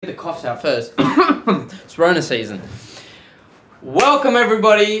The coughs out first. It's Rona season. Welcome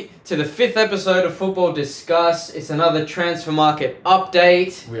everybody to the 5th episode of Football Discuss. It's another transfer market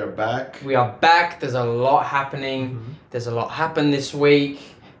update. We are back. There's a lot happening. There's a lot happened this week.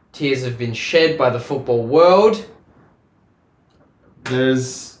 Tears have been shed by the football world.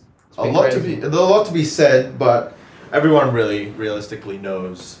 There's a lot to be said, but everyone really realistically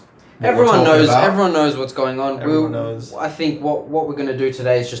knows. Everyone knows what's going on. Everyone knows. I think what we're going to do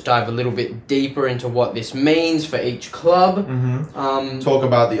today is just dive a little bit deeper into what this means for each club. Talk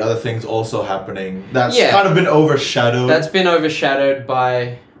about the other things also happening. That's kind of been overshadowed. That's been overshadowed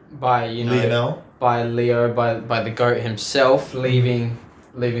by Lionel. By Leo, by the GOAT himself leaving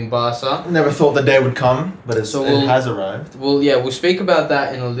Barca. Never thought the day would come, but it has arrived. We'll speak about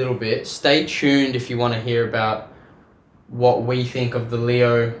that in a little bit. Stay tuned if you want to hear about what we think of the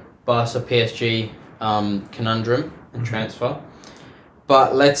Leo Barca PSG conundrum and transfer.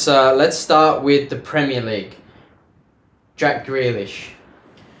 But let's start with the Premier League. Jack Grealish.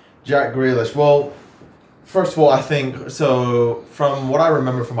 Well, first of all, I think so. From what I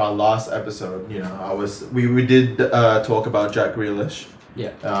remember from our last episode, we did talk about Jack Grealish.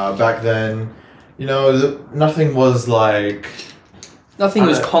 Yeah. Back then, nothing was like. Nothing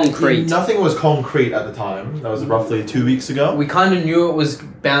was concrete. Nothing was concrete at the time. That was roughly 2 weeks ago. We kind of knew it was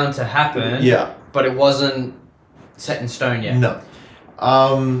bound to happen. Yeah. But it wasn't set in stone yet. No.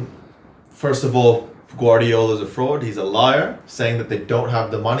 First of all, Guardiola's a fraud. He's a liar, saying that they don't have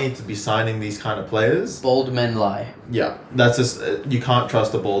the money to be signing these kind of players. Bold men lie. Yeah. That's just, you can't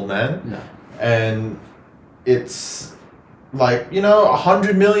trust a bold man. No. And it's like,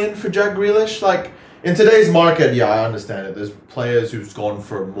 100 million for Jack Grealish, like, in today's market, I understand it. There's players who's gone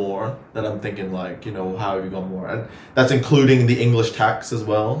for more that I'm thinking how have you gone more? And that's including the English tax as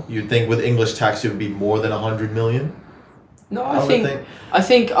well. You'd think with English tax it would be more than 100 million. No, I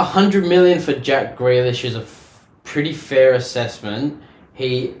think 100 million for Jack Grealish is a pretty fair assessment.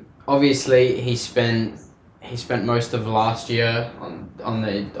 He spent most of last year on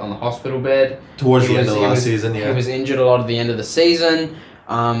the hospital bed. Towards the end of last season, yeah. He was injured a lot at the end of the season.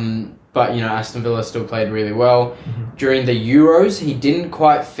 But, Aston Villa still played really well. During the Euros, he didn't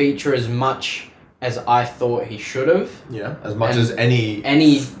quite feature as much as I thought he should have. Yeah, as much as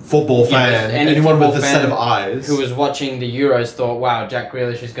any football fan, anyone with a set of eyes who was watching the Euros thought, wow, Jack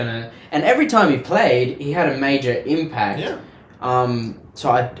Grealish is going to... And every time he played, he had a major impact. Yeah.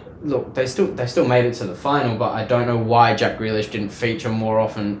 They still made it to the final, but I don't know why Jack Grealish didn't feature more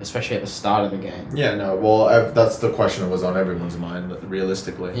often, especially at the start of the game. Yeah, no, well, that's the question that was on everyone's mind,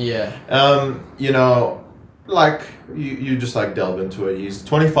 realistically. Yeah. You just delve into it. He's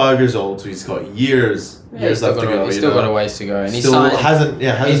 25 years old, so he's got years left to go. He's still got a ways to go, and he's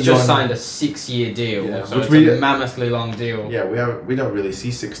just signed a 6-year deal, so it's a mammothly long deal. Yeah, we don't really see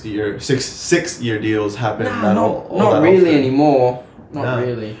 6-year deals happen. Not really anymore. Not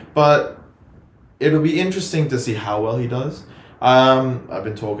really. But it'll be interesting to see how well he does. I've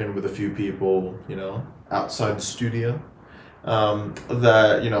been talking with a few people, outside the studio,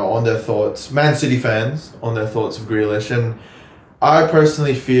 that, on their thoughts, Man City fans, on their thoughts of Grealish. And I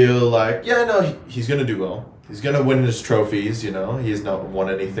personally feel like, he's going to do well. He's going to win his trophies, He's not won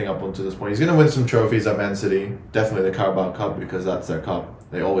anything up until this point. He's going to win some trophies at Man City. Definitely the Carabao Cup, because that's their cup.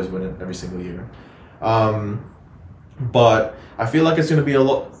 They always win it every single year. But I feel like it's going to be a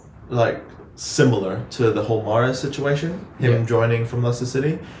lot similar to the whole Mahrez situation, him joining from Leicester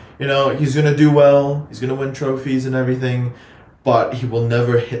City. He's going to do well, he's going to win trophies and everything, but he will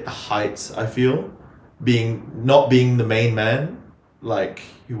never hit the heights, I feel, not being the main man like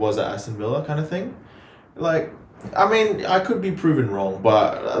he was at Aston Villa kind of thing. I could be proven wrong,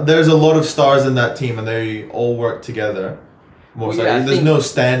 but there's a lot of stars in that team and they all work together. There's no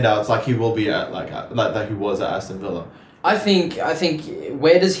standouts like he will be at like he was at Aston Villa. I think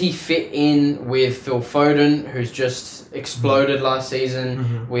where does he fit in with Phil Foden, who's just exploded last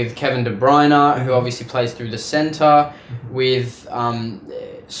season, with Kevin De Bruyne, who obviously plays through the centre, with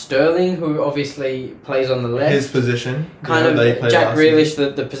Sterling, who obviously plays on the left. His position. Jack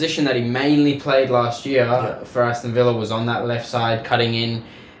Grealish, the position that he mainly played last year for Aston Villa was on that left side, cutting in.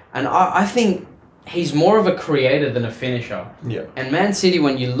 And I think he's more of a creator than a finisher. Yeah. And Man City,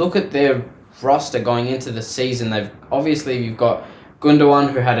 when you look at their roster going into the season, you've got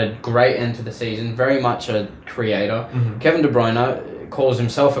Gundogan, who had a great end to the season, very much a creator. Kevin De Bruyne calls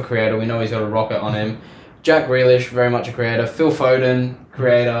himself a creator. We know he's got a rocket on him. Jack Grealish, very much a creator. Phil Foden,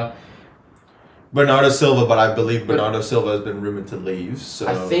 creator. Bernardo Silva, but I believe Bernardo Silva has been rumoured to leave. So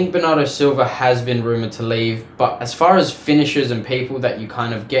I think Bernardo Silva has been rumoured to leave, but as far as finishers and people that you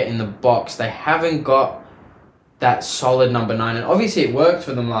kind of get in the box, they haven't got that solid number 9. And obviously it worked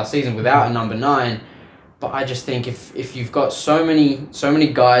for them last season without a number 9. But I just think if you've got so many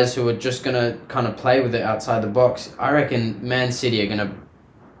guys who are just gonna kind of play with it outside the box, I reckon Man City are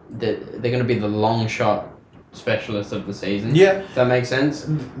they're gonna be the long shot specialists of the season. Yeah, does that make sense?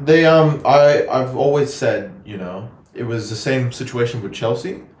 They I've always said, it was the same situation with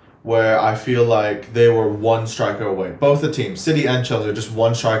Chelsea, where I feel like they were one striker away. Both the teams, City and Chelsea, are just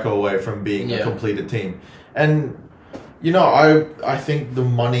one striker away from being a completed team. And I think the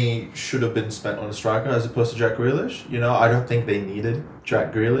money should have been spent on a striker as opposed to Jack Grealish. I don't think they needed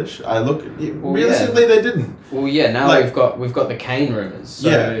Jack Grealish. Realistically, they didn't. Well, yeah. Now we've got the Kane rumors.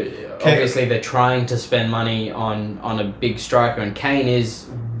 So obviously they're trying to spend money on a big striker, and Kane is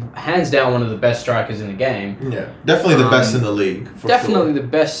hands down one of the best strikers in the game. Yeah, definitely the best in the league. Definitely the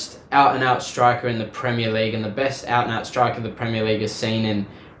best out and out striker in the Premier League, and the best out and out striker the Premier League has seen in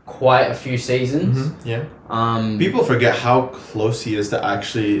quite a few seasons. Mm-hmm. Yeah. People forget how close he is to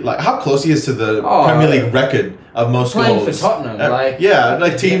how close he is to the Premier League record of most playing goals. For Tottenham,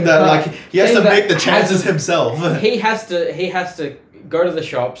 team that he has to make the chances himself. He has to go to the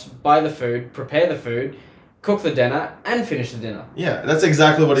shops, buy the food, prepare the food, cook the dinner, and finish the dinner. Yeah, that's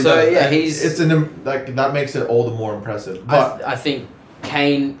exactly what he does. So yeah, that makes it all the more impressive. But I think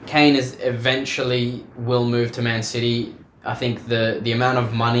Kane is eventually will move to Man City. I think the amount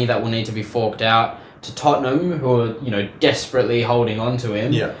of money that will need to be forked out to Tottenham, who are desperately holding on to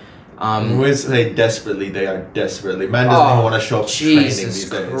him. Yeah. We say desperately, they are desperately. Man doesn't even want to show up to training these days.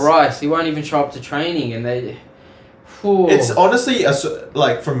 Jesus Christ, he won't even show up to training, and they. Whew. It's honestly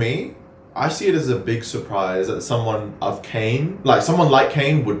for me, I see it as a big surprise that someone like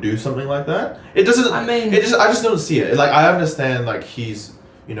Kane would do something like that. It doesn't. I just don't see it. I understand he's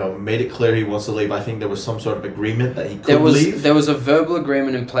made it clear he wants to leave. I think there was some sort of agreement that he could leave. There was a verbal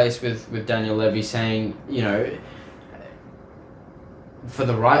agreement in place with Daniel Levy saying, for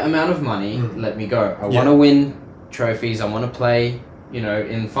the right amount of money, let me go. I want to win trophies. I want to play,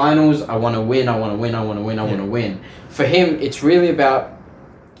 in finals. I want to win. I want to win. I want to win. I want to win. For him, it's really about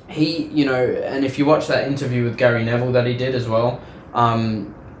and if you watch that interview with Gary Neville that he did as well,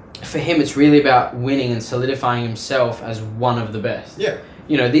 for him, it's really about winning and solidifying himself as one of the best. Yeah.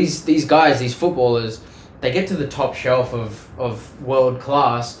 These guys, these footballers, they get to the top shelf of world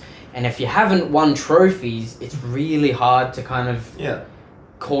class, and if you haven't won trophies, it's really hard to kind of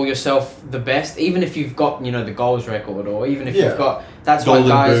call yourself the best, even if you've got the goals record, or even if you've got golden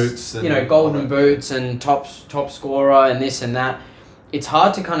why guys boots golden boots and top scorer and this and that. It's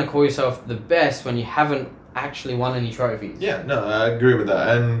hard to kind of call yourself the best when you haven't actually won any trophies. Yeah, no, I agree with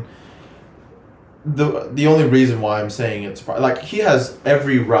that. And the only reason why I'm saying it's he has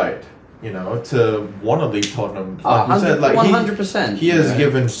every right, to want to leave Tottenham. Like you said, 100%. He has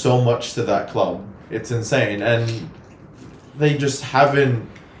given so much to that club. It's insane, and they just haven't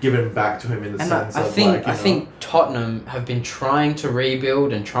given back to him in the sense of I think Tottenham have been trying to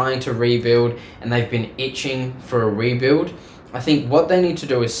rebuild, and they've been itching for a rebuild. I think what they need to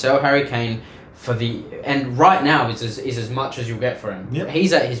do is sell Harry Kane and right now is as much as you'll get for him. Yep.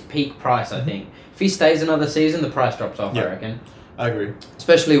 He's at his peak price, I think. If he stays another season, the price drops off, I reckon. I agree.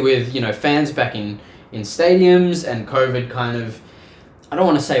 Especially with, fans back in stadiums and COVID kind of, I don't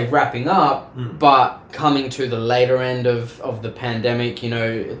want to say wrapping up, but coming to the later end of the pandemic,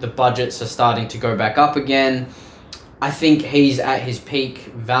 the budgets are starting to go back up again. I think he's at his peak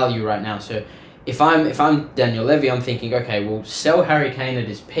value right now. So if I'm Daniel Levy, I'm thinking, okay, we'll sell Harry Kane at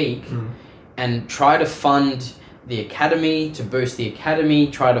his peak and try to fund the academy, to boost the academy,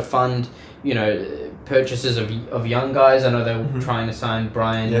 try to fund, purchases of young guys. I know they're trying to sign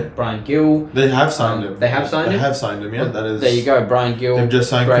Brian Gill. They have signed him. They have signed him? They have signed him, yeah. That is. There you go, Brian Gill. They've just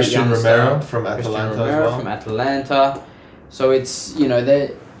signed Christian Romero from Atalanta as well. From Atalanta. So it's,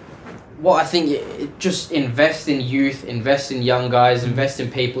 I think just invest in youth, invest in young guys, invest in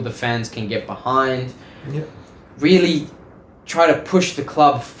people the fans can get behind. Yeah. Really try to push the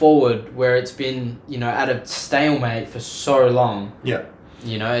club forward where it's been, at a stalemate for so long. Yeah.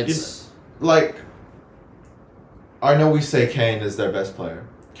 It's I know we say Kane is their best player.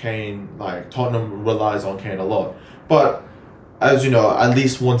 Kane, Tottenham relies on Kane a lot. But as you know, at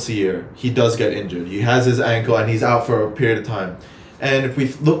least once a year, he does get injured. He has his ankle and he's out for a period of time. And if we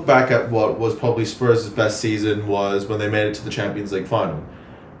look back at what was probably Spurs' best season was when they made it to the Champions League final.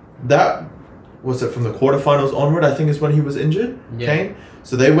 That was it from the quarterfinals onward, I think is when he was injured, Kane.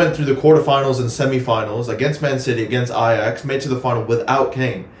 So they went through the quarterfinals and semifinals against Man City, against Ajax, made to the final without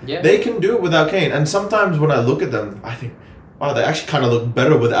Kane. Yeah. They can do it without Kane. And sometimes when I look at them, I think, wow, they actually kind of look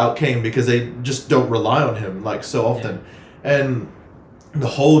better without Kane because they just don't rely on him so often. Yeah. And the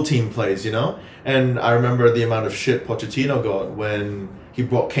whole team plays, And I remember the amount of shit Pochettino got when he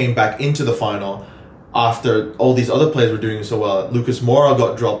came back into the final after all these other players were doing so well. Lucas Moura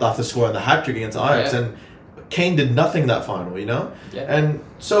got dropped after scoring the hat-trick against Ajax, and Kane did nothing that final, Yeah. And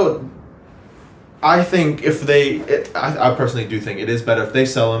so I think I personally do think it is better if they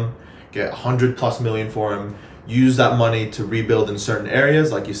sell him, get 100+ million for him, use that money to rebuild in certain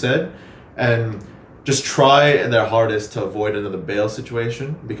areas, like you said, and just try their hardest to avoid another Bale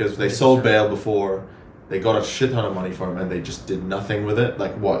situation, because they sold Bale before. They got a shit ton of money for him and they just did nothing with it.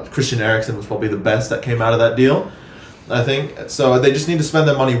 Like Christian Eriksen was probably the best that came out of that deal, I think. So they just need to spend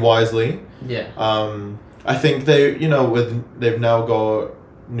their money wisely. Yeah. I think they've now got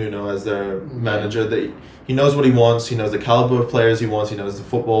Nuno as their manager. He knows what he wants. He knows the caliber of players he wants. He knows the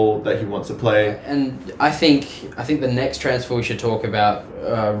football that he wants to play. And I think the next transfer we should talk about,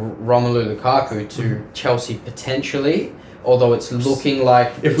 Romelu Lukaku to Chelsea potentially. Although it's looking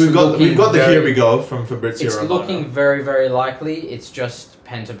like we've got the here we go from Fabrizio Romano. It's looking very, very likely. It's just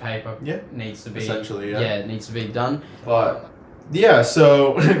pen to paper. Yeah, needs to be essentially. Yeah, it needs to be done. But yeah,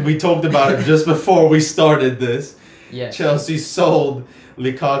 so we talked about it just before we started this. Yeah, Chelsea sold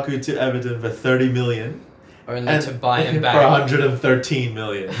Lukaku to Everton for 30 million, only to buy him back for 113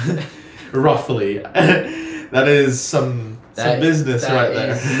 million, roughly. That is some business right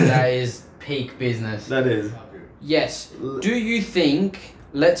there. That is peak business. That is. Yes. Do you think,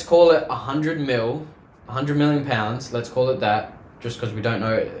 let's call it 100 million pounds, let's call it that, just because we don't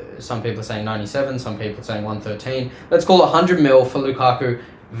know, some people are saying 97, some people are saying 113. Let's call it 100 mil for Lukaku.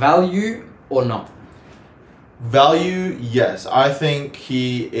 Value or not? Value, yes. I think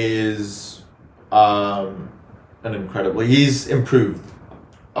he is he's improved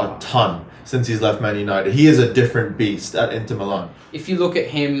a ton since he's left Man United. He is a different beast at Inter Milan. If you look at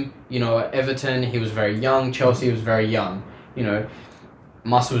him, at Everton, he was very young. Chelsea was very young.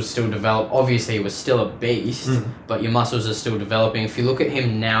 Muscles still develop. Obviously, he was still a beast, but your muscles are still developing. If you look at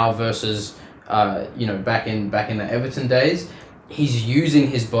him now versus, back in the Everton days, he's using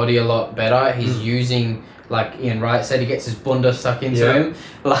his body a lot better. He's using, like Ian Wright said, he gets his bunda stuck into him.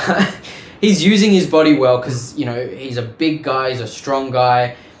 Like, he's using his body well because, he's a big guy, he's a strong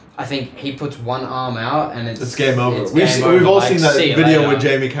guy. I think he puts one arm out and it's game over. We've all seen that video with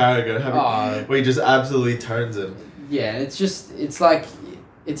Jamie Carragher where he just absolutely turns him. Yeah,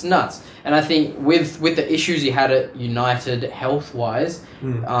 it's nuts. And I think with the issues he had at United health-wise,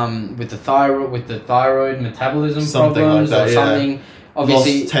 with the thyroid metabolism something problems like that, or something.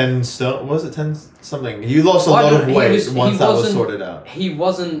 Obviously, lost 10 stone. Was it 10 something? He lost a lot of weight once that was sorted out. He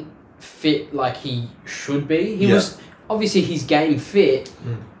wasn't fit like he should be. He was obviously he's game fit.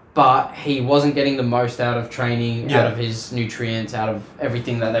 But he wasn't getting the most out of training, out of his nutrients, out of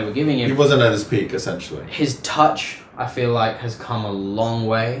everything that they were giving him. He wasn't at his peak, essentially. His touch, I feel like, has come a long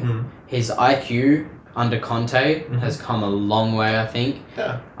way. His IQ under Conte has come a long way, I think.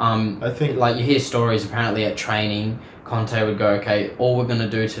 Yeah. I think, like, you hear stories apparently at training, Conte would go, okay, all we're going to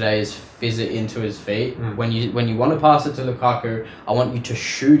do today is fizz it into his feet. When you want to pass it to Lukaku, I want you to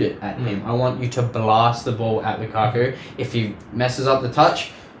shoot it at him. I want you to blast the ball at Lukaku. If he messes up the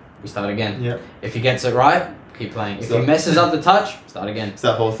touch, we start again. Yeah. If he gets it right, keep playing. If he messes up the touch, start again. It's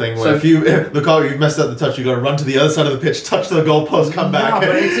that whole thing where if you've messed up the touch, you got to run to the other side of the pitch, touch the goalpost, come back.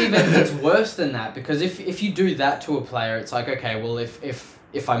 But it's worse than that, because if you do that to a player, it's like, okay, well,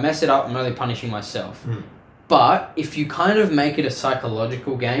 if I mess it up, I'm only punishing myself. But if you kind of make it a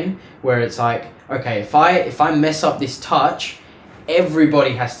psychological game where it's like, okay, if I mess up this touch,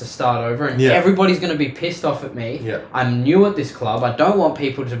 everybody has to start over and everybody's going to be pissed off at me. I'm new at this club. I don't want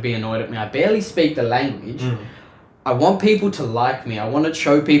people to be annoyed at me. I barely speak the language. I want people to like me. I want to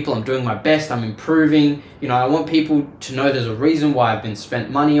show people I'm doing my best. I'm improving. I want people to know there's a reason why I've been spent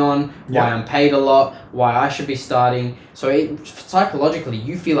money on, why I'm paid a lot, why I should be starting. So psychologically,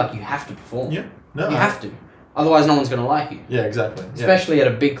 you feel like you have to perform. You have to. Otherwise, no one's going to like you. Yeah, exactly. Especially at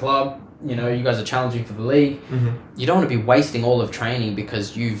a big club. You guys are challenging for the league. You don't want to be wasting all of training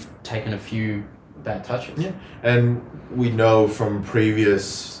because you've taken a few bad touches. Yeah, and we know from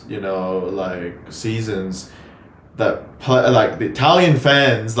previous, seasons that the Italian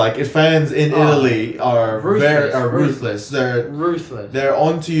fans, fans in Italy are ruthless. They're ruthless. They're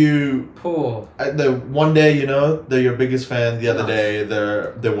onto you. Poor. The one day they're your biggest fan. The other day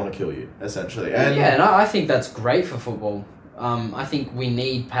they want to kill you essentially. And and I think that's great for football. I think we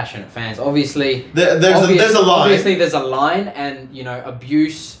need passionate fans. Obviously, there's a line. Obviously, there's a line, and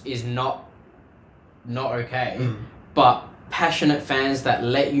abuse is not okay. But passionate fans that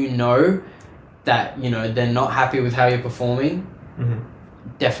let you know that they're not happy with how you're performing.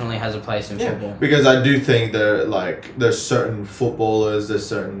 definitely has a place in football. Because I do think there's certain footballers, there's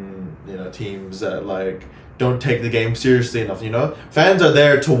certain teams that don't take the game seriously enough. Fans are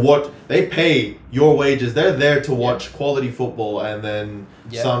there to watch. They pay your wages. They're there to watch quality football, and then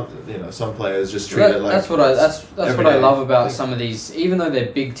some players just treat it like that's what I love about some of these. Even though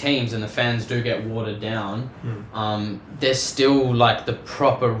they're big teams and the fans do get watered down, there's still the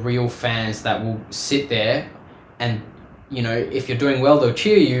proper real fans that will sit there, and if you're doing well, they'll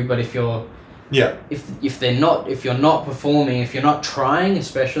cheer you. But if you're if you're not performing, if you're not trying,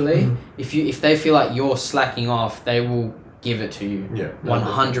 especially if they feel like you're slacking off, they will give it to you.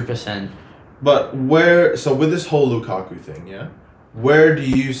 100%. But with this whole Lukaku thing, where do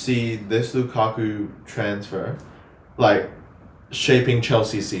you see this Lukaku transfer shaping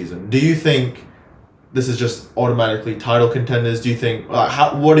Chelsea's season? Do you think this is just automatically title contenders? Do you think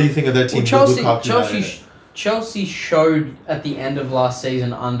what do you think of their team? Chelsea showed at the end of last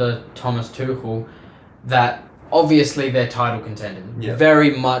season under Thomas Tuchel that obviously they're title contenders.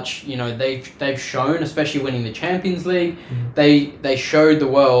 Very much, they've shown, especially winning the Champions League, they showed the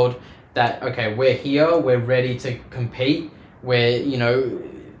world that okay, we're here, we're ready to compete, we're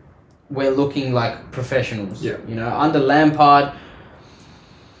looking like professionals. Under Lampard,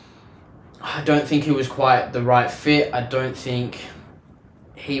 I don't think he was quite the right fit. I don't think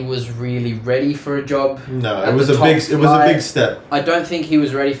he was really ready for a job. No, it was a big step. I don't think he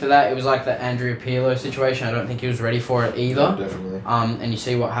was ready for that. It was like the Andrea Pirlo situation. I don't think he was ready for it either. No, definitely. And you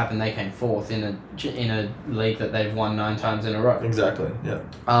see what happened. They came fourth in a league that they've won 9 times in a row. Exactly. Yeah.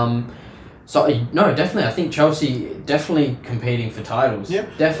 So no, definitely. I think Chelsea definitely competing for titles. Yeah.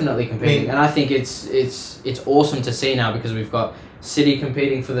 Definitely competing, and I think it's awesome to see now because we've got City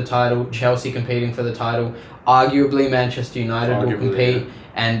competing for the title, Chelsea competing for the title. Arguably, Manchester United will compete. Yeah.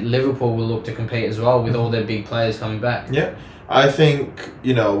 And Liverpool will look to compete as well with all their big players coming back. Yeah, I think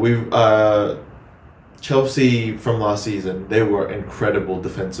we've Chelsea from last season. They were incredible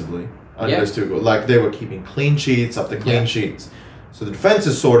defensively under those two. They were keeping clean sheets after clean sheets. So the defense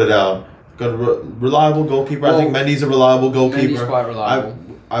is sorted out. Got a reliable goalkeeper. I think Mendy's a reliable goalkeeper. Mendy's quite reliable.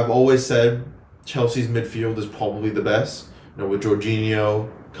 I've always said Chelsea's midfield is probably the best. With Jorginho,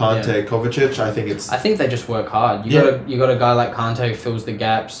 Kante, Kovacic, I think they just work hard. You got a guy like Kante who fills the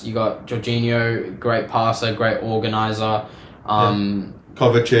gaps. You got Jorginho, great passer, great organizer.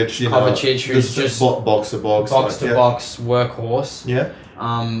 Kovacic, who's just box to box workhorse. Yeah.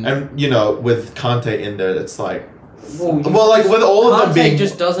 And with Kante in there, it's with all of them being,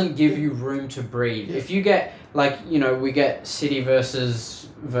 just doesn't give you room to breathe. If you get we get City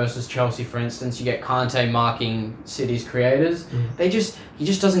versus Chelsea, for instance, you get Kante marking City's creators. He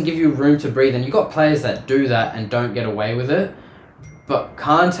just doesn't give you room to breathe, and you got players that do that and don't get away with it. But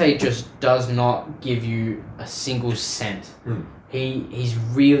Kante just does not give you a single cent. He's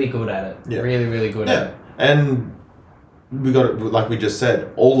really good at it. Yeah. Really, really good at it. And we got, like we just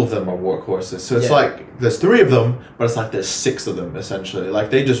said, all of them are workhorses. So it's there's 3 of them, but it's there's 6 of them essentially.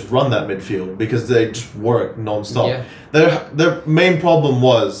 They just run that midfield because they just work non-stop. Yeah. Their main problem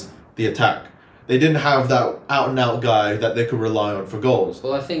was the attack. They didn't have that out-and-out guy that they could rely on for goals.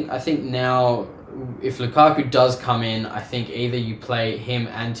 Well, I think now, if Lukaku does come in, I think either you play him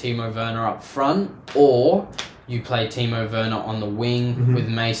and Timo Werner up front, or you play Timo Werner on the wing with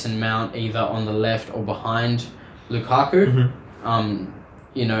Mason Mount either on the left or behind Lukaku.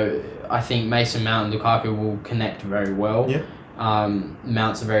 I think Mason Mount and Lukaku will connect very well. Yeah.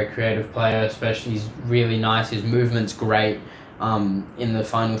 Mount's a very creative player, especially he's really nice. His movement's great in the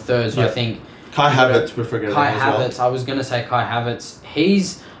final third. So I think Kai Havertz, we're forgetting as well. I was going to say Kai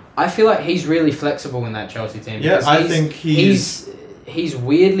Havertz. I feel like he's really flexible in that Chelsea team. Yeah, I think he's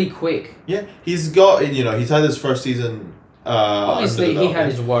weirdly quick. Yeah, he's got, he's had his first season. Obviously, he had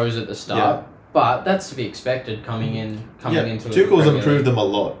his woes at the start. But that's to be expected coming into Tuchel's improved them a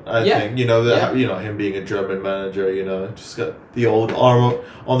lot, I think. Him being a German manager, just got the old arm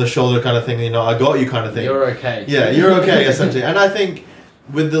on the shoulder kind of thing, I got you kind of thing. You're okay. Yeah, you're okay, essentially. And I think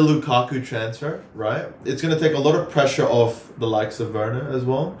with the Lukaku transfer, right, it's going to take a lot of pressure off the likes of Werner as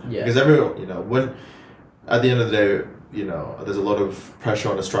well. Yeah. Because when at the end of the day, there's a lot of pressure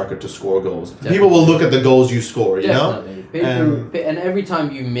on a striker to score goals. Definitely. People will look at the goals you score, Definitely. And every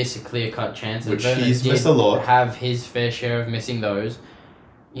time you miss a clear-cut chance, which he's missed a lot, have his fair share of missing those,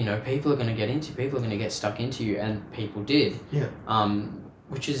 people are going to get into, people are going to get stuck into you, and people did. Yeah.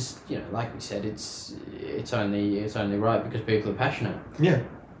 Which is, like we said, it's only right because people are passionate. Yeah.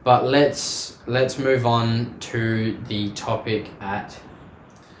 But let's move on to the topic at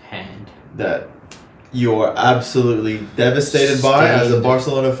hand. That you're absolutely devastated by as a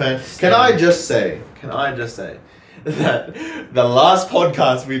Barcelona fan. Can I just say, that the last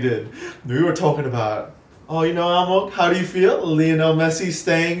podcast we did, we were talking about, oh, Amok, how do you feel? Lionel Messi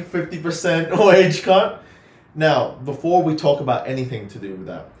staying 50% wage cut? Now, before we talk about anything to do with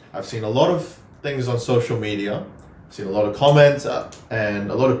that, I've seen a lot of things on social media. I've seen a lot of comments and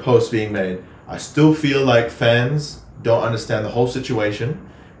a lot of posts being made. I still feel like fans don't understand the whole situation,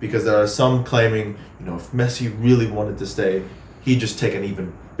 because there are some claiming, if Messi really wanted to stay, he'd just take an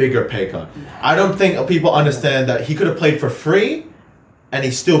even bigger pay cut. I don't think people understand that he could have played for free and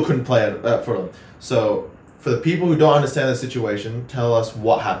he still couldn't play for them. So for the people who don't understand the situation, tell us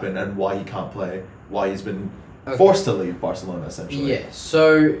what happened and why he can't play, why he's been forced to leave Barcelona, essentially. Yeah,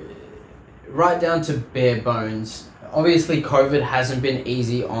 so right down to bare bones, obviously COVID hasn't been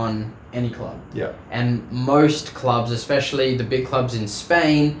easy on any club. Yeah. And most clubs, especially the big clubs in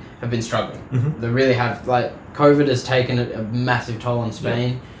Spain, have been struggling. Mm-hmm. They really have. COVID has taken a massive toll on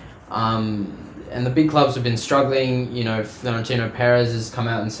Spain. Yeah. And the big clubs have been struggling. Florentino Perez has come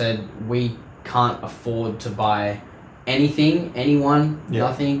out and said, we can't afford to buy anyone,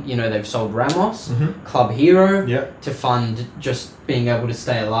 nothing. They've sold Ramos, club hero, to fund just being able to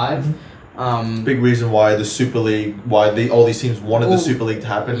stay alive. Big reason why the Super League, all these teams wanted the Super League to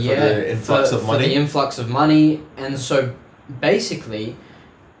happen, for the influx of money. For the influx of money. And so basically,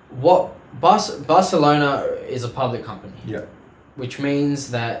 what Barcelona is a public company. Yeah. Which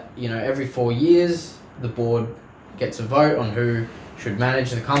means that, every 4 years, the board gets a vote on who should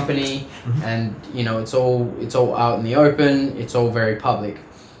manage the company, and it's all out in the open. It's all very public.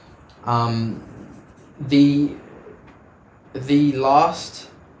 The last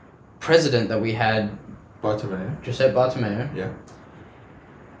president that we had, Josep Bartomeu,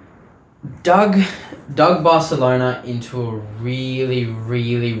 dug Barcelona into a really,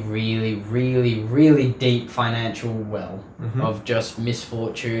 really, really, really, really deep financial well of just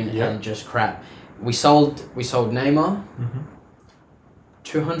misfortune and just crap. We sold Neymar.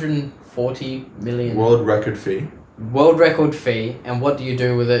 240 million world record fee, and what do you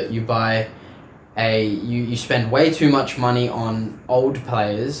do with it? You buy you spend way too much money on old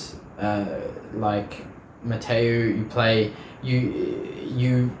players, like Mateo.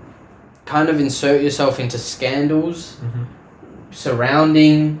 You kind of insert yourself into scandals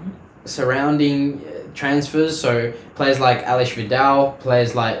surrounding transfers. So players like Alex Vidal,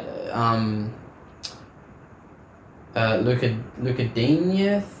 players like Luca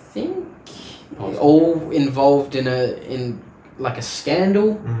Digne, I think, all involved in a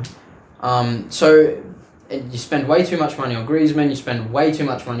scandal. So you spend way too much money on Griezmann, you spend way too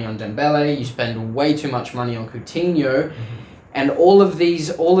much money on Dembele, you spend way too much money on Coutinho, and all of these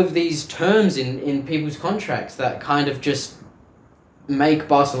terms in people's contracts that kind of just make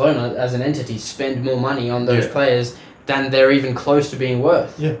Barcelona as an entity spend more money on those players than they're even close to being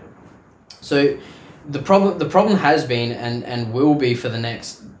worth. Yeah. So the problem has been and will be for the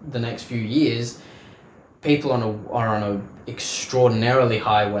next few years. People are on a extraordinarily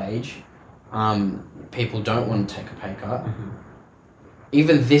high wage. People don't want to take a pay cut.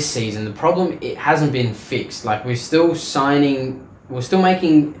 Even this season, the problem, it hasn't been fixed. We're still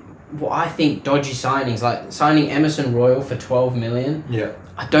making what I think dodgy signings, like signing Emerson Royal for 12 million. Yeah.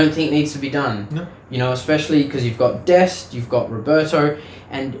 I don't think needs to be done. No. Especially because you've got Dest, you've got Roberto,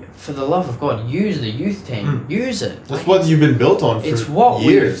 and for the love of God, use the youth team. Use it. That's what you've been built on for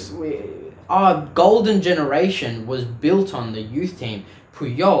years. Our golden generation was built on the youth team.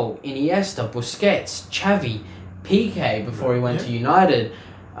 Puyol, Iniesta, Busquets, Xavi, Piqué before he went to United.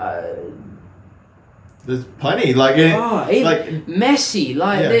 There's plenty, Messi.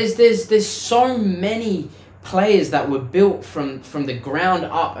 There's so many players that were built from the ground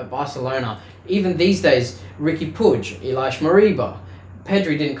up at Barcelona. Even these days, Ricky Puig, Elias Moriba.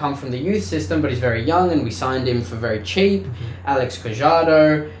 Pedri didn't come from the youth system, but he's very young, and we signed him for very cheap. Alex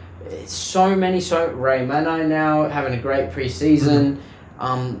Cajado. Ray Mano now having a great pre-season.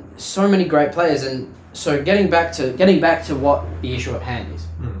 So many great players, and so getting back to what the issue at hand is.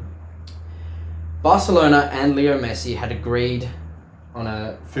 Barcelona and Leo Messi had agreed on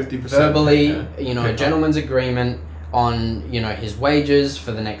a 50% verbally, a gentleman's agreement on his wages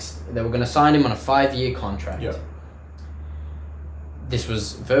for the next. They were going to sign him on a 5-year contract. Yeah. This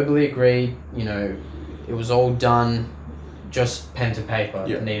was verbally agreed. It was all done. Just pen to paper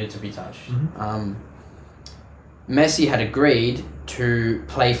needed to be touched. Messi had agreed to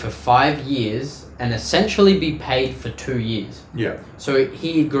play for 5 years and essentially be paid for 2 years. Yeah. So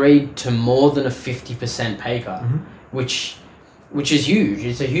he agreed to more than a 50% pay cut, which is huge.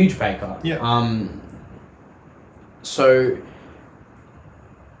 It's a huge pay cut. Yeah. So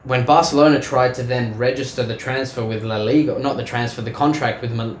when Barcelona tried to then register the transfer with La Liga, not the transfer, the contract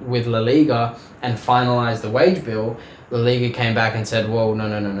with La Liga and finalize the wage bill, La Liga came back and said, well,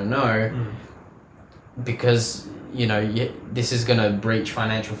 no, because, this is going to breach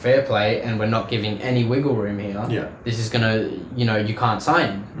financial fair play and we're not giving any wiggle room here. Yeah. This is going to, you can't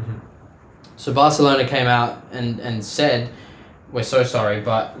sign him. Mm-hmm. So Barcelona came out and said, we're so sorry,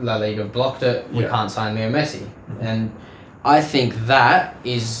 but La Liga blocked it. We can't sign Leo Messi. Mm-hmm. And I think that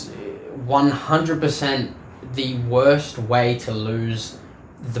is 100% the worst way to lose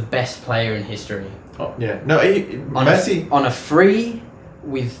the best player in history. Oh, yeah. No, Messi... On a free,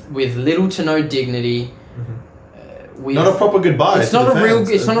 with little to no dignity. Mm-hmm. Not a proper goodbye. It's not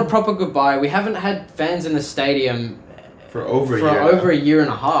a proper goodbye. We haven't had fans in the stadium for over a year and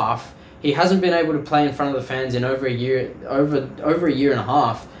a half. He hasn't been able to play in front of the fans in over a year and a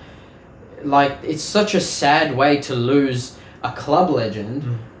half. Like, it's such a sad way to lose a club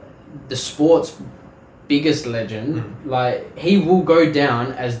legend, the sport's biggest legend. Like, he will go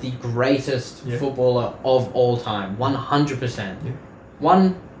down as the greatest footballer of all time, 100%,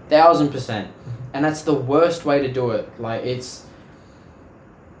 1,000%, and that's the worst way to do it. Like, it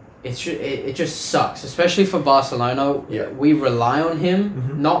just sucks, especially for Barcelona. Yeah. We rely on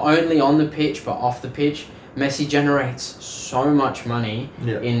him, not only on the pitch, but off the pitch. Messi generates so much money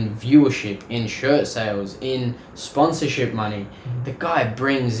in viewership, in shirt sales, in sponsorship money. The guy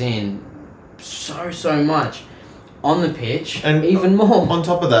brings in so much on the pitch, and even more. On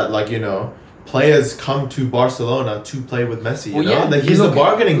top of that, players come to Barcelona to play with Messi. He's the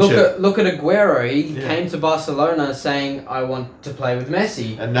bargaining chip. Look at Aguero. He came to Barcelona saying, "I want to play with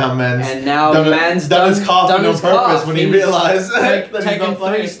Messi." And now man's done his coffin on purpose when he realized that taking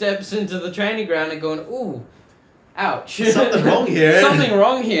 3 steps into the training ground and going, "Ooh, ouch! Something wrong here. Something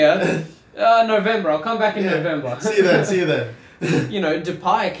wrong here." November. I'll come back in November. See you then.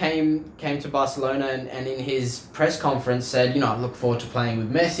 Depay came to Barcelona and in his press conference said, I look forward to playing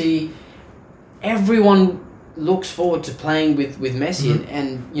with Messi. Everyone looks forward to playing with Messi,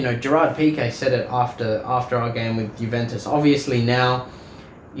 and Gerard Piqué said it after our game with Juventus. Obviously now,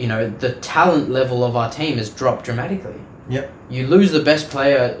 the talent level of our team has dropped dramatically. Yep. You lose the best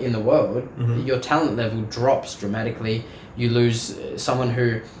player in the world, your talent level drops dramatically. You lose someone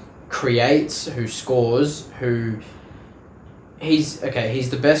who creates, who scores, he's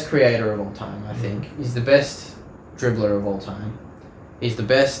the best creator of all time, I think. He's the best dribbler of all time. He's the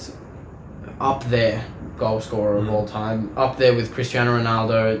best up there goal scorer of all time, up there with Cristiano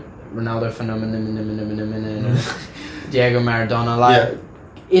Ronaldo phenomenon, Diego Maradona,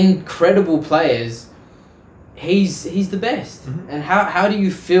 incredible players. He's the best. And how do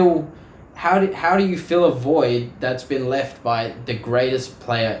you fill a void that's been left by the greatest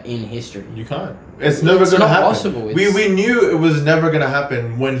player in history? You can't. It's never going to happen. Possible. We knew it was never going to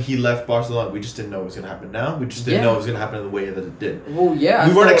happen when he left Barcelona. We just didn't know it was going to happen now. We just didn't know it was going to happen in the way that it did. Well, yeah.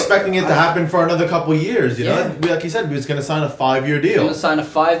 We weren't expecting it to happen for another couple of years, know? Like you said, we was going to sign a 5-year deal. He's going to sign a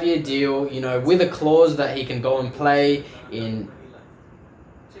 5-year deal, with a clause that he can go and play in...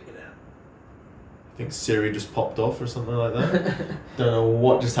 I think Siri just popped off or something like that. Don't know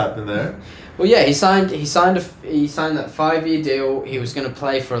what just happened there. Well, yeah, he signed that 5-year deal. He was going to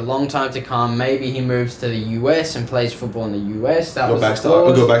play for a long time to come. Maybe he moves to the US and plays football in the US. Go back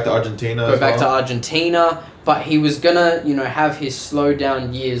to Argentina. To Argentina, but he was going to, have his slow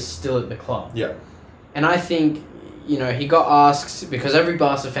down years still at the club. Yeah. And I think, he got asked, because every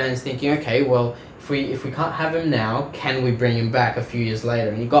Barca fan is thinking, okay, well, if we can't have him now, can we bring him back a few years later?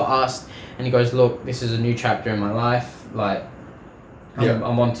 And he got asked, and he goes, look, this is a new chapter in my life. Like,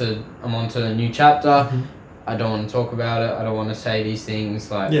 I'm onto a new chapter. I don't want to talk about it. I don't want to say these things.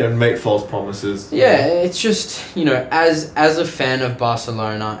 And make false promises. Yeah, it's just, as a fan of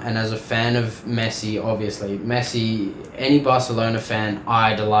Barcelona and as a fan of Messi, obviously, any Barcelona fan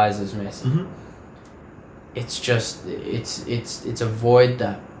idolizes Messi. It's just, it's a void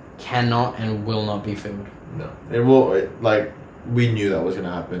that cannot and will not be filled. No, it will. We knew that was going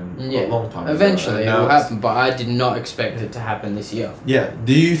to happen a long time ago. Eventually it will happen, but I did not expect it to happen this year. Yeah.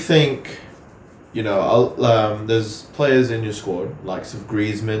 Do you think, there's players in your squad, likes of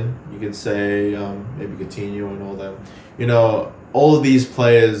Griezmann, you could say, maybe Coutinho and all them. All of these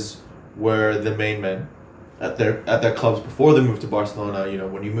players were the main men at their clubs before they moved to Barcelona.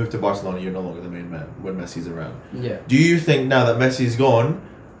 When you move to Barcelona, you're no longer the main man when Messi's around. Yeah. Do you think now that Messi's gone,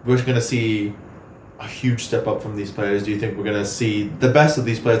 we're going to see a huge step up from these players? Do you think we're going to see the best of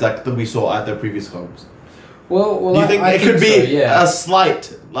these players that we saw at their previous clubs? Well, do you think it could be a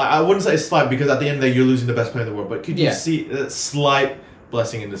slight, I wouldn't say slight, because at the end of the day you're losing the best player in the world, but could you see a slight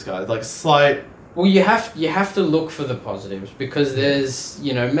blessing in disguise, slight Well, you have to look for the positives because there's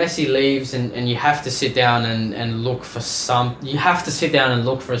Messi leaves and you have to sit down and look for you have to sit down and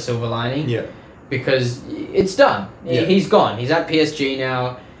look for a silver lining. Yeah. Because it's done. Yeah. He's gone. He's at PSG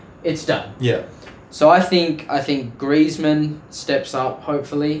now. It's done. Yeah. So I think Griezmann steps up.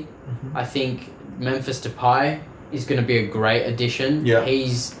 Hopefully, Mhm. I think Memphis Depay is going to be a great addition. Yeah.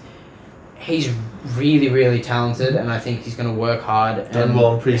 He's really, really talented, and I think he's going to work hard. Done And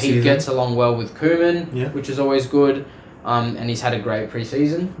well in pre-season. he gets along well with Koeman, Yeah. which is always good. And he's had a great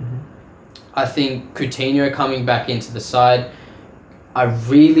pre-season. Mhm. I think Coutinho coming back into the side, I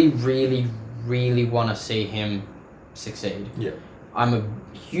really, really, really want to see him succeed. Yeah. I'm a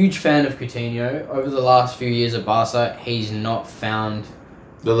huge fan of Coutinho. Over the last few years at Barca, he's not found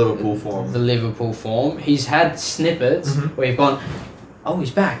The Liverpool form. the Liverpool form. He's had snippets Mhm. where you've gone, oh, he's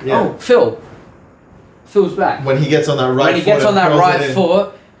back. Yeah. Oh, Phil's back. When he gets on that right When he foot gets on and that throws right it in.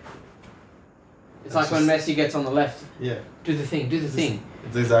 foot, it's It's like when Messi gets on the left. Yeah. Do the thing, do the thing.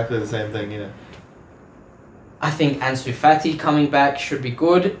 It's exactly the same thing, I think Ansu Fati coming back should be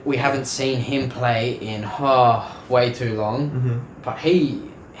good. We haven't seen him play in way too long, Mm-hmm. but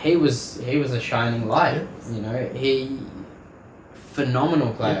he was a shining light. He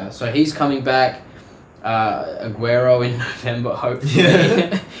phenomenal player. Yeah. So he's coming back. Aguero in November, hopefully.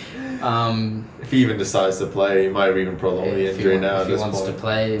 Yeah. um, If he even decides to play, he might even prolong the if injury he, now if at he this wants point. to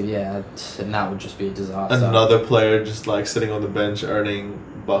play, yeah, and that would just be a disaster. Another player just like sitting on the bench earning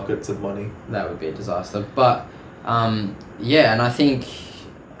buckets of money. That would be a disaster. But yeah, and I think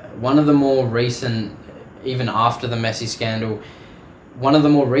one of the more recent, even after the Messi scandal, one of the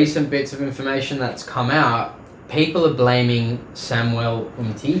more recent bits of information that's come out, people are blaming Samuel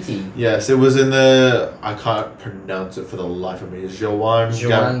Umtiti. Yes, it was in the, I can't pronounce it for the life of me. It's Joan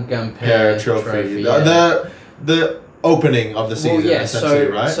Gamper Trophy. yeah. The opening of the season, Well, yeah, essentially,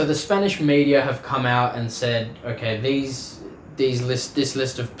 so right? so the Spanish media have come out and said, okay, this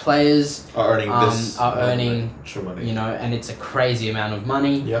list of players are earning this. are earning, extra money. and it's a crazy amount of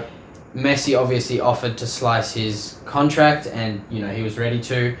money. Yep. Messi obviously offered to slice his contract, and he was ready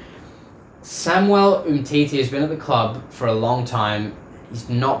to. Samuel Umtiti has been at the club for a long time. He's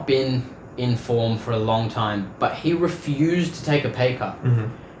not been in form for a long time, but he refused to take a pay cut. Mm-hmm.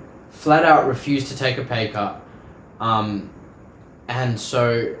 Flat out refused to take a pay cut. And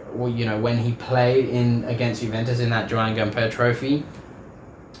so, when he played against Juventus in that Joan Gamper Trophy,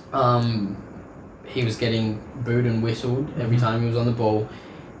 he was getting booed and whistled every Mhm. time he was on the ball.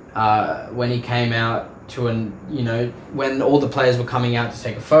 When he came out when all the players were coming out to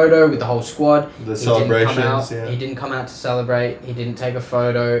take a photo with the whole squad, The celebrations, he didn't come out to celebrate. He didn't take a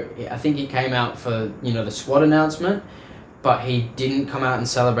photo. I think he came out for the squad announcement, but he didn't come out and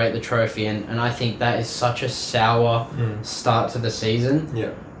celebrate the trophy. And I think that is such a sour start to the season.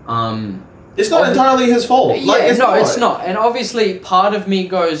 Yeah. It's not entirely his fault. Yeah, Like, it's not. And obviously, part of me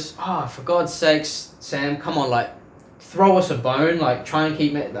goes, for God's sakes, Sam, come on, like, throw us a bone, like, try and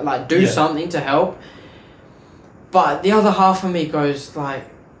keep it, like, do something to help. But the other half of me goes, like,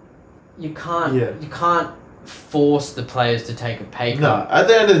 you can't force the players to take a pay cut. No, at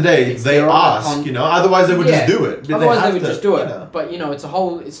the end of the day, If they they're on ask, the otherwise they would just do it. But Otherwise, they have would to, just do it. you know. But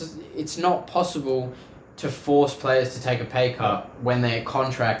it's not possible to force players to take a pay cut when they're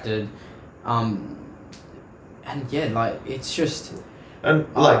contracted. And yeah, like it's just. And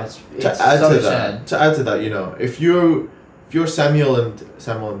it's to add so to sad. that, if you're Samuel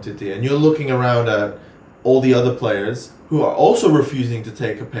Umtiti and you're looking around at all the other players who are also refusing to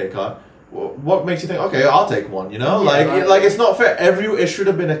take a pay cut, what makes you think, okay, I'll take one? Like it's not fair. It should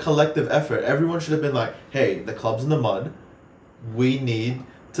have been a collective effort. Everyone should have been like, hey, the club's in the mud. We need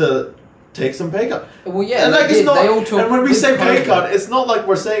to take some pay cut. Well, yeah, and it's not. They all took, and when we say pay COVID. cut, it's not like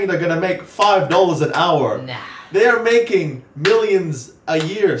we're saying they're gonna make $5 an hour. Nah. They are making millions a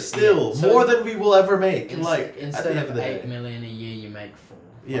year still, So more than we will ever make. Instead at the end of of the 8 day. million a year, you make 4.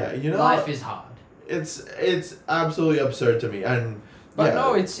 Yeah, Life is hard. It's absolutely absurd to me, and But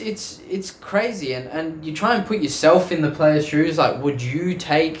no, it's crazy, and you try and put yourself in the player's shoes. Like, would you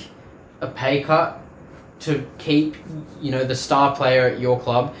take a pay cut to keep, the star player at your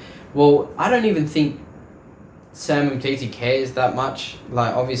club? Well, I don't even think Sam Umtiti cares that much.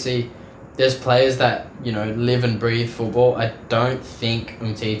 Like, obviously, there's players that live and breathe football. I don't think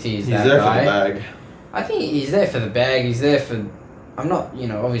Umtiti is that guy. He's there for the bag. I think he's there for the bag. He's there for. I'm not.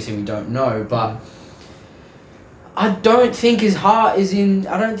 Obviously, we don't know, but. I don't think his heart is in.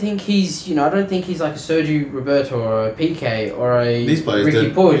 I don't think he's. I don't think he's like a Sergio Roberto or a PK or a These players Ricky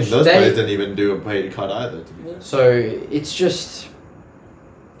didn't. Puig. Those players didn't even do a paid cut either. To be honest. So it's just.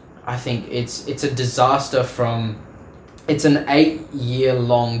 I think it's a disaster from It's an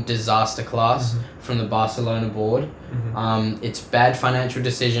 8-year-long disaster class from the Barcelona board. It's bad financial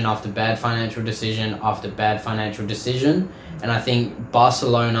decision after bad financial decision after bad financial decision, and I think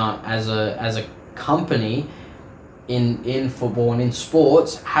Barcelona as a company in football and in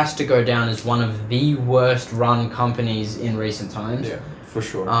sports has to go down as one of the worst run companies in recent times. Yeah, for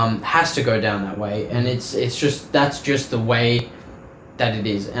sure. Has to go down that way, and that's just the way that it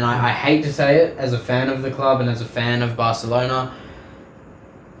is. And I hate to say it, as a fan of the club and as a fan of Barcelona,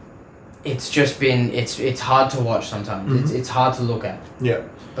 it's just been it's hard to watch sometimes. It's hard to look at. Yeah.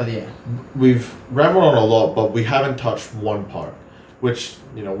 But yeah, we've rambled on a lot, but we haven't touched one part, which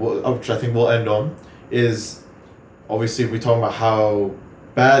which I think we'll end on, is obviously we talking about how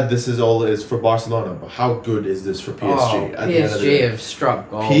bad this is for Barcelona, but how good is this for PSG? At the end of the day? PSG have struck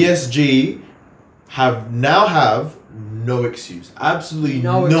gold. PSG have no excuse. Absolutely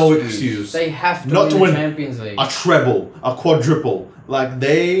no excuse. They have to not win to the win Champions League. a treble, a quadruple. Like,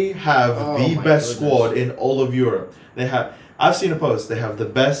 they have the best squad in all of Europe. I've seen a post. They have the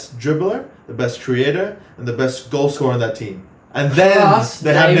best dribbler, the best creator, and the best goal scorer on that team. And then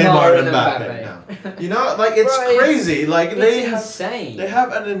they have Neymar and Mbappe now. Like, it's crazy. Like, insane. They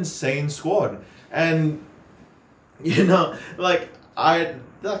have an insane squad. And like I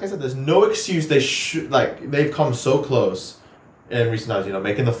said, there's no excuse. They've come so close in recent times,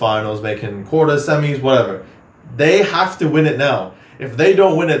 making the finals, making quarters, semis, whatever. They have to win it now. If they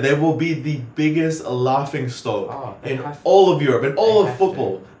don't win it, they will be the biggest laughing stock in all of Europe, in all of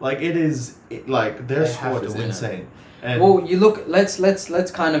football. Like, their squad is insane. And well, you look. Let's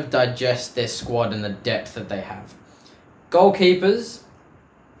kind of digest their squad and the depth that they have. Goalkeepers,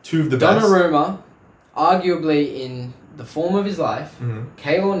 two of the best. Donnarumma, arguably in the form of his life.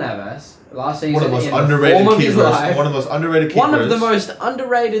 Keylor Navas, last season, one of the most in underrated the form keepers. of his life. One of the most underrated keepers. One of the most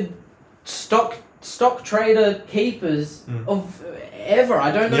underrated stock trader keepers of ever.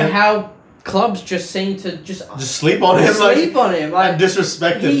 I don't know how clubs just seem to just sleep on him, like, and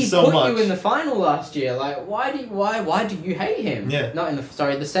disrespect him so much. He put you in the final last year. Like, why do you hate him? Yeah. Not in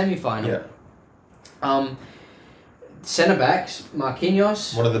the semi-final. Yeah. Centre backs,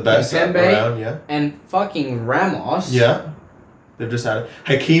 Marquinhos, one of the best around. Yeah. And fucking Ramos. Yeah. They've just added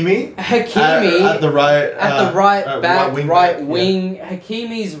Hakimi at the right wing.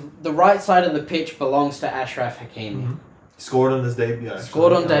 Hakimi's the right side of the pitch belongs to Ashraf Hakimi. Scored on his debut.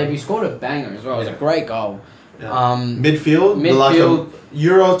 Scored a banger as well. It was a great goal. Yeah. Midfield. Like a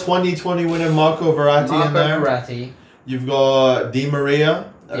Euro 2020 winner Marco Verratti in there. Verratti. You've got Di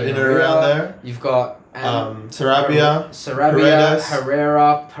Maria in and around there. You've got Sarabia,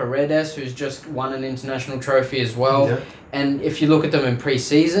 Paredes, who's just won an international trophy as well. Yeah. And if you look at them in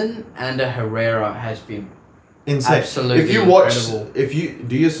pre-season, Ander Herrera has been insane. Absolutely incredible. If you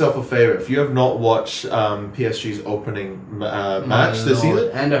do yourself a favor, if you have not watched PSG's opening match this season,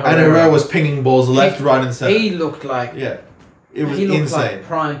 Ander Herrera was pinging balls left, right, and center. He looked like it was insane. Like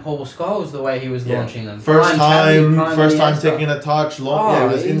prime Paul Scholes the way he was launching them. First time taking a touch, it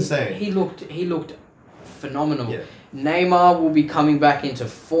was insane. He looked phenomenal. Yeah. Neymar will be coming back into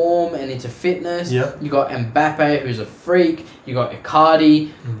form and into fitness. Yeah. You got Mbappe, who's a freak. You got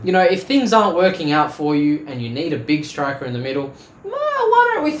Icardi. If things aren't working out for you and you need a big striker in the middle,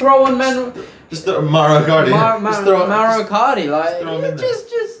 why don't we throw on just throw Mauro Icardi. Mauro Icardi, like just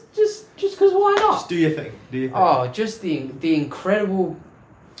because why not? Just do your thing. Oh, just the incredible.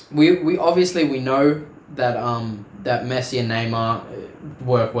 We obviously we know that that Messi and Neymar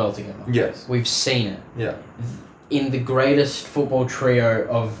work well together. Yes, we've seen it. Yeah. In the greatest football trio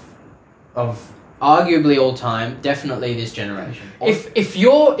of arguably all time, definitely this generation. If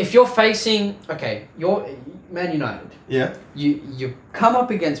you're facing you're Man United. Yeah. You come up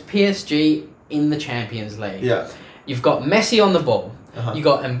against PSG in the Champions League. Yeah. You've got Messi on the ball. You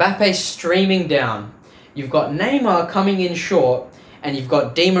got Mbappe streaming down. You've got Neymar coming in short, and you've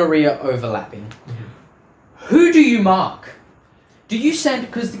got Di Maria overlapping. Who do you mark? Do you send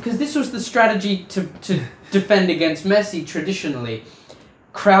because this was the strategy to defend against Messi traditionally,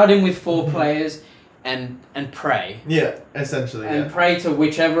 crowd him with 4 players, and pray. Yeah, essentially. And pray to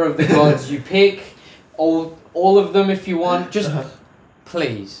whichever of the gods you pick, all of them if you want. Just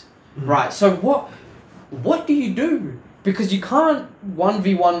please, right? So what do you do? Because you can't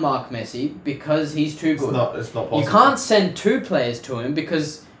 1v1 mark Messi because he's too good. It's not possible. You can't send 2 players to him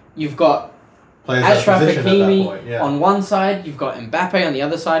because you've got players Ashraf Hakimi on one side, you've got Mbappe on the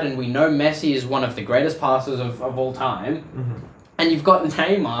other side, and we know Messi is one of the greatest passers of all time. And you've got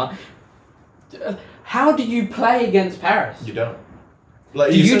Neymar. How do you play against Paris? You don't.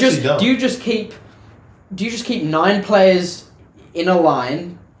 Do you just keep 9 players in a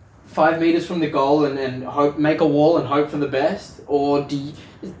line 5 meters from the goal and hope make a wall and hope for the best, or do you,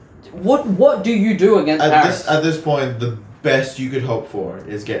 what do you do against Paris? At this point, the best you could hope for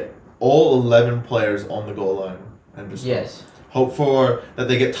is get all 11 players on the goal line and just hope for that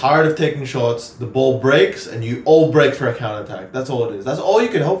they get tired of taking shots, the ball breaks, and you all break for a counterattack. That's all it is. That's all you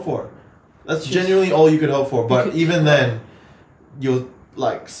can hope for. That's genuinely all you could hope for. But even then,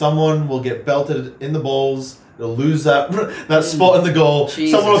 someone will get belted in the balls. They'll lose that spot in the goal.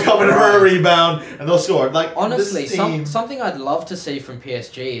 Someone will come in for a rebound and they'll score. Honestly, something I'd love to see from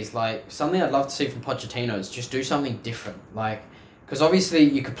PSG is something I'd love to see from Pochettino is just do something different. Because obviously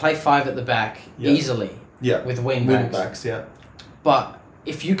you could play 5 at the back easily. Yeah. With wing backs. Wing-backs, yeah. But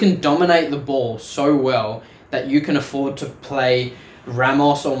if you can dominate the ball so well that you can afford to play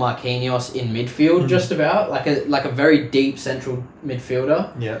Ramos or Marquinhos in midfield, just about like a very deep central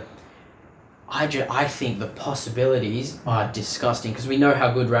midfielder. Yeah. I think the possibilities are disgusting because we know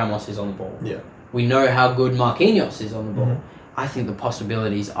how good Ramos is on the ball. Yeah. We know how good Marquinhos is on the ball. I think the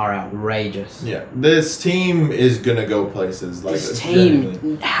possibilities are outrageous. Yeah. This team is going to go places. This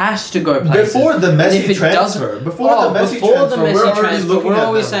team has to go places. Before the Messi transfer. Before the Messi transfer, we're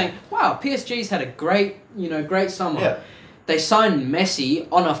always saying, wow, PSG's had a great summer. Yeah. They signed Messi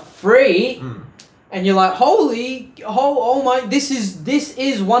on a free. And you're like, oh my! This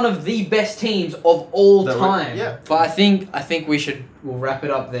is one of the best teams of all time. But I think we'll wrap it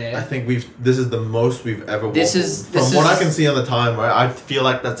up there. I think this is the most we've ever. From what I can see on the time, right? I feel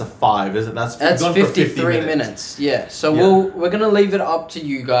like that's a 5, isn't it? That's 53 minutes. Yeah. So we're gonna leave it up to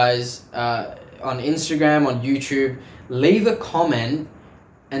you guys on Instagram, on YouTube. Leave a comment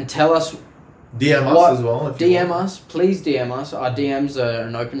and tell us. DM us as well. DM us, please DM us. Our DMs are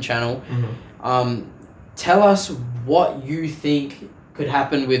an open channel. Tell us what you think could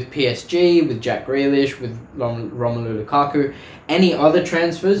happen with PSG, with Jack Grealish, with Romelu Lukaku, any other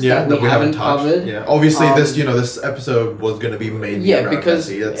transfers that we haven't covered. Yeah, obviously this episode was going to be mainly around because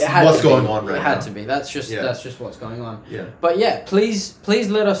Messi. That's what's going on right now. It had to be. That's just what's going on. Yeah. But please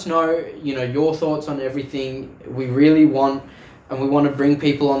let us know your thoughts on everything. We really want. And we want to bring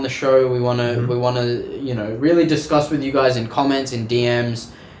people on the show. We want to really discuss with you guys in comments, in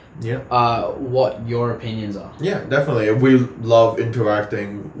DMs. What your opinions are. Yeah, definitely. We love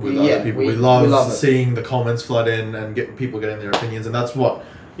interacting with other people. We love seeing the comments flood in and people getting their opinions, and that's what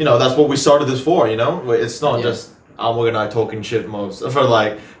we started this for. It's not just Almog and I talking shit most for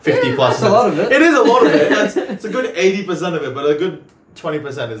 50 plus. That's a lot of it. It is a lot of it. It's a good 80% of it, but a good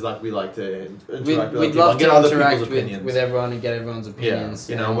 20% is we like to interact with we'd love to interact with everyone and get everyone's opinions.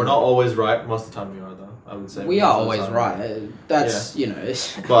 Yeah, we're not always right. Most of the time we are, though. I would say we are always right. That's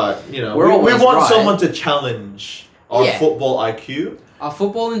But we want someone to challenge our football IQ, our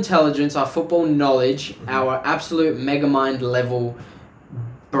football intelligence, our football knowledge, our absolute mega mind level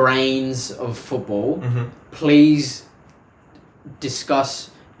brains of football. Please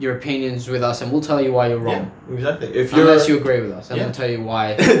discuss your opinions with us, and we'll tell you why you're wrong. Yeah, exactly. Unless you agree with us, and we'll tell you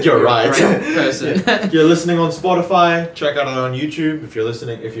why you're right. A great person. If you're listening on Spotify, check out it on YouTube. If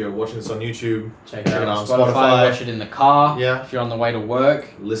you're watching this on YouTube, check it out on Spotify. Watch it in the car. Yeah. If you're on the way to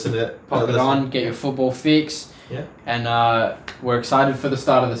work, listen it. Pop it on. Get your football fix. Yeah. And we're excited for the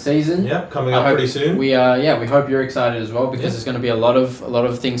start of the season. Yeah, coming up pretty soon. We hope you're excited as well because there's going to be a lot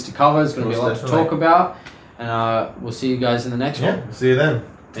of things to cover. There's going to be a lot to talk about, and we'll see you guys in the next one. See you then.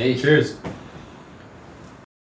 Peace. Cheers.